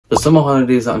The summer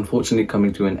holidays are unfortunately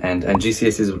coming to an end and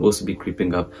GCSEs will also be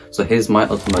creeping up. So here's my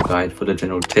ultimate guide for the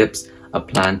general tips, a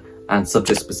plan and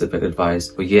subject-specific advice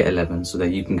for year 11 so that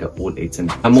you can get all 8s in.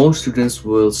 And most students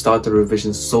will start the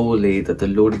revision so late that the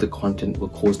load of the content will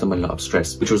cause them a lot of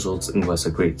stress, which results in worse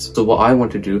grades. So what I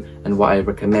want to do and what I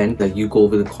recommend that you go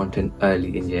over the content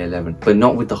early in year 11, but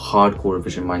not with the hardcore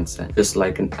revision mindset, just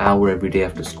like an hour every day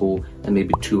after school and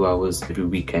maybe 2 hours every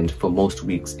weekend for most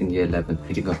weeks in year 11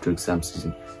 leading up to exam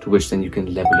season, to which then you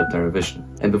can level up the revision.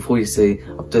 And before you say,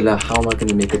 Abdullah, how am I going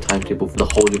to make a timetable for the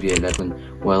whole of year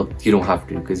 11? Well, you don't have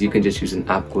to, because you can just use an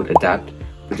app called Adapt,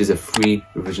 which is a free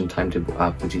revision timetable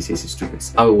app for GCSE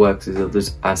students. How it works is it'll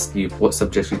just ask you what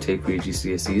subjects you take for your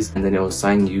GCSEs, and then it'll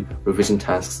assign you revision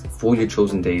tasks for your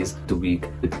chosen days of the week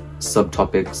with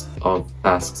subtopics of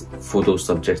tasks for those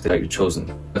subjects that you've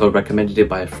chosen. I got recommended it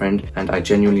by a friend and I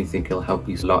genuinely think it'll help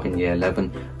you a lot in year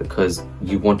 11 because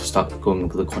you want to start going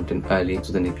over the content early,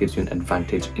 so then it gives you an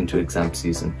advantage into exam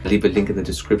season. I'll leave a link in the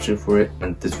description for it,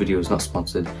 and this video is not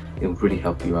sponsored. It will really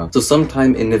help you out. So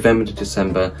sometime in November to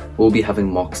December, we'll be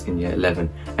having mocks in year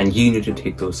 11 and you need to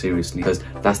take those seriously because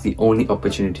that's the only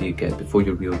opportunity you get before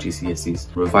your real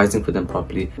GCSEs. Revising for them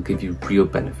properly will give you real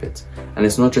benefits. And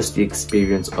it's not just the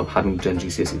experience of having done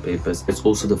GCSE papers, it's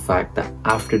also the fact that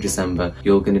after December,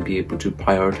 you're going to be able to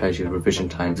prioritize your revision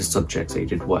time to subjects that you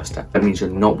did worst at. That means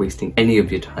you're not wasting any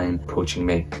of your time approaching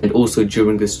May. And also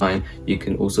during this time, you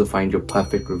can also find your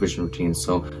perfect revision routine.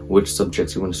 So which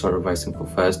subjects you want to start revising for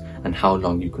first and how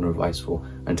long you can revise for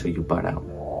until you burn out.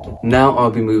 Now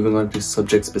I'll be moving on to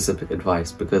subject-specific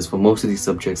advice because for most of these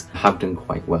subjects I have done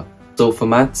quite well. So for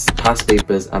maths, past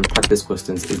papers and practice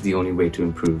questions is the only way to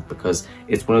improve because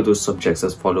it's one of those subjects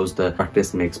that follows the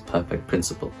practice makes perfect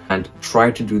principle. And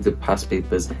try to do the past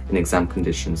papers in exam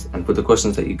conditions, and for the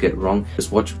questions that you get wrong,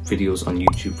 just watch videos on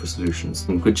YouTube for solutions.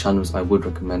 Some good channels I would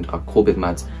recommend are Corbett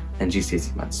Maths and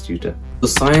GCSE Maths Tutor. So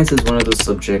science is one of those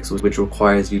subjects which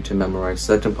requires you to memorize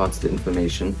certain parts of the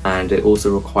information, and it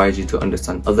also requires you to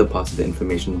understand other parts of the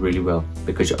information really well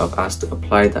because you're asked to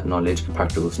apply that knowledge in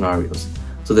practical scenarios.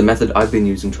 So the method I've been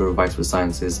using to revise for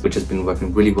sciences, which has been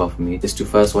working really well for me, is to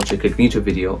first watch a Cognito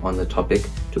video on the topic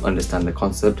to understand the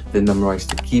concept, then memorize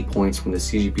the key points from the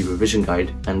CGP revision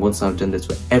guide, and once I've done this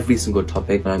for every single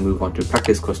topic, then I move on to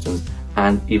practice questions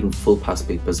and even full past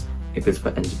papers if it's for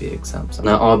end of year exams.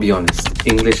 Now I'll be honest,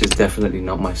 English is definitely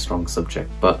not my strong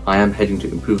subject, but I am heading to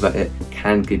improve at it and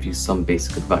can give you some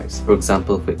basic advice. For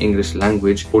example, for English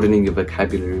language, broadening your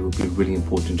vocabulary will be really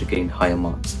important to gain higher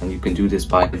marks, and you can do this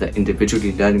by either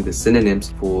individually learning the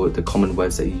synonyms for the common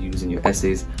words that you use in your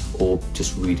essays or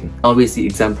just reading. Obviously,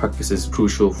 exam practice is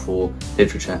crucial for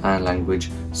literature and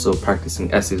language, so practicing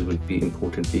essays would be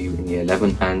important for you in year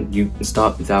 11, and you can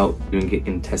start without doing it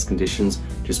in test conditions.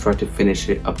 Just try to finish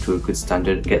it up to a good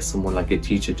standard, get someone like a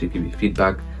teacher to give you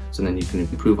feedback so then you can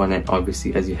improve on it.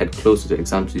 Obviously, as you head closer to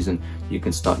exam season, you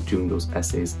can start doing those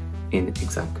essays in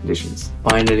exam conditions.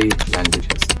 Finally,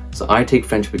 languages. So I take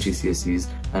French for GCSEs,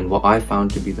 and what I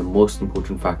found to be the most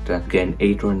important factor to get an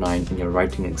 8 or a 9 in your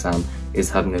writing exam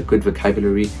is having a good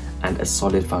vocabulary and a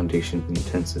solid foundation in your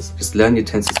tenses. Just learn your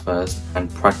tenses first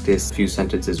and practice a few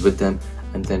sentences with them,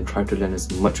 and then try to learn as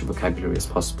much vocabulary as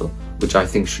possible, which I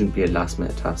think shouldn't be a last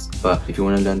minute task. But if you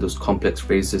want to learn those complex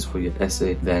phrases for your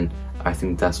essay, then I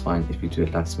think that's fine if you do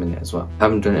it last minute as well. I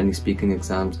haven't done any speaking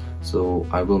exams, so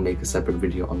I will make a separate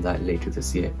video on that later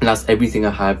this year. And that's everything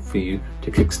I have for you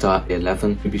to kickstart year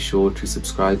 11. Be sure to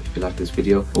subscribe if you like this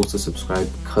video. Also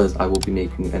subscribe because I will be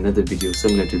making another video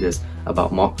similar to this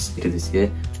about mocks later this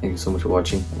year. Thank you so much for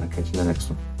watching, and I'll catch you in the next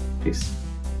one. Peace.